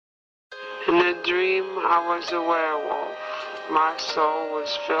In a dream I was a werewolf. My soul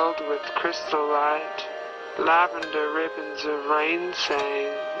was filled with crystal light. Lavender ribbons of rain sang,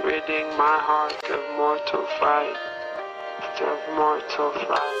 ridding my heart of mortal fright, of mortal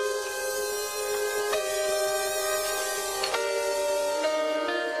fright.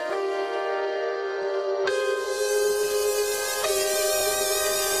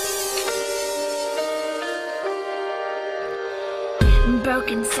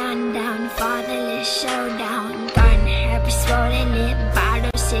 Broken sundown, fatherless showdown. Gun herb, swollen lip,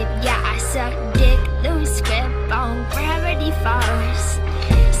 bottle sip. Yeah, I suck dick, loose grip on gravity falls.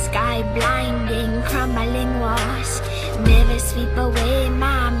 Sky blinding, crumbling walls. Never sweep away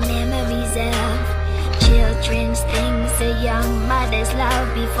my memories of children's things, a young mother's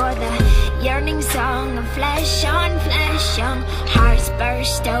love before the yearning song of flesh on flesh. Young hearts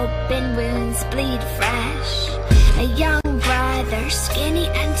burst open, wounds bleed fresh. A young brother, skinny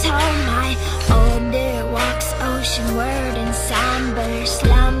and tall, my older walks oceanward in somber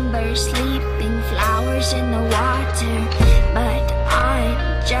slumber, sleeping flowers in the water. But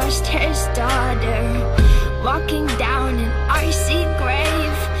I'm just his daughter, walking down an icy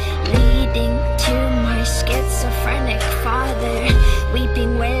grave, leading to my schizophrenic father.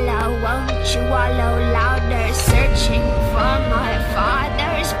 Weeping willow, won't you wallow louder, searching for my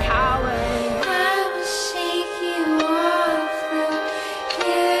father's power.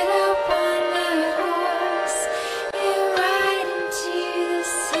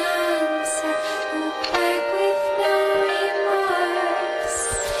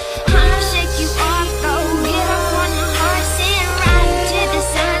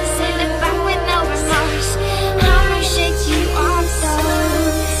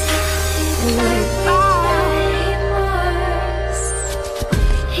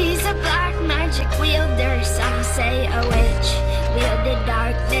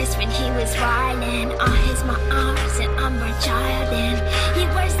 When he was riding on his arms, an unborn child, and he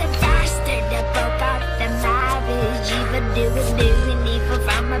was the bastard that broke up the marriage, even doing evil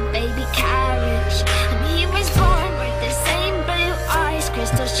from a baby carriage. And he was born with the same blue eyes,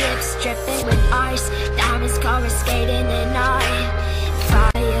 crystal ships dripping with ice, diamonds coruscating the night,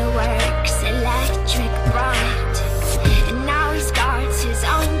 fireworks electric bright. And now he's got his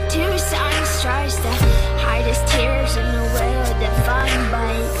own two sons, tries to hide his tears in the world of fun,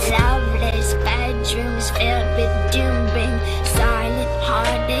 but loveless bedrooms filled with doom bring silent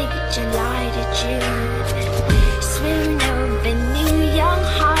heartache, July to June. Swoon over new young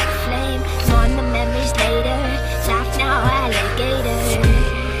heart flame, mourn the memories later, laugh now alligator.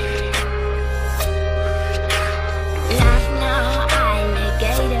 Laugh now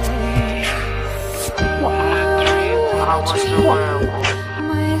alligator. I was a werewolf.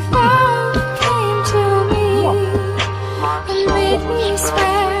 My love came to me, made me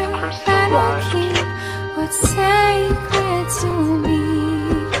swear that I'll keep what's sacred to me.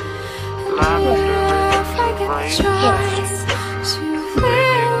 And if I get the choice to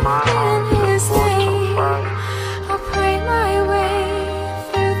live in his name, I'll pray my way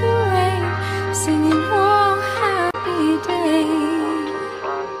through the rain, singing oh happy day.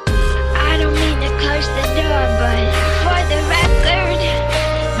 I don't mean to close the door, but for the record,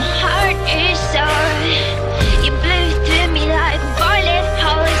 my heart is sore. You blew through me like bullet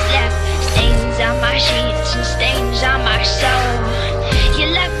holes, left stains on my sheets and stains on my soul. You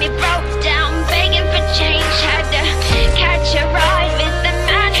left me broke down, begging for change. Had to catch a ride with the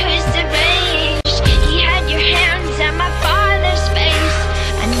man who's deranged. He had your hands on my father's face.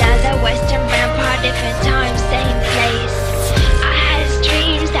 Another western vampire, different time, same place. I had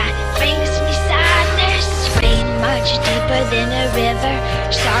dreams that brings me sadness. Rain much deeper than a river,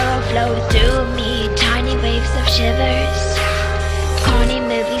 sorrow flowed through me, tiny waves of shivers. Corny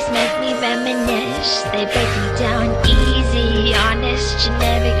movies make me reminisce, they break me down easy, honest,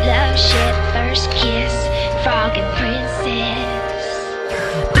 generic love shit. First kiss, frog and princess.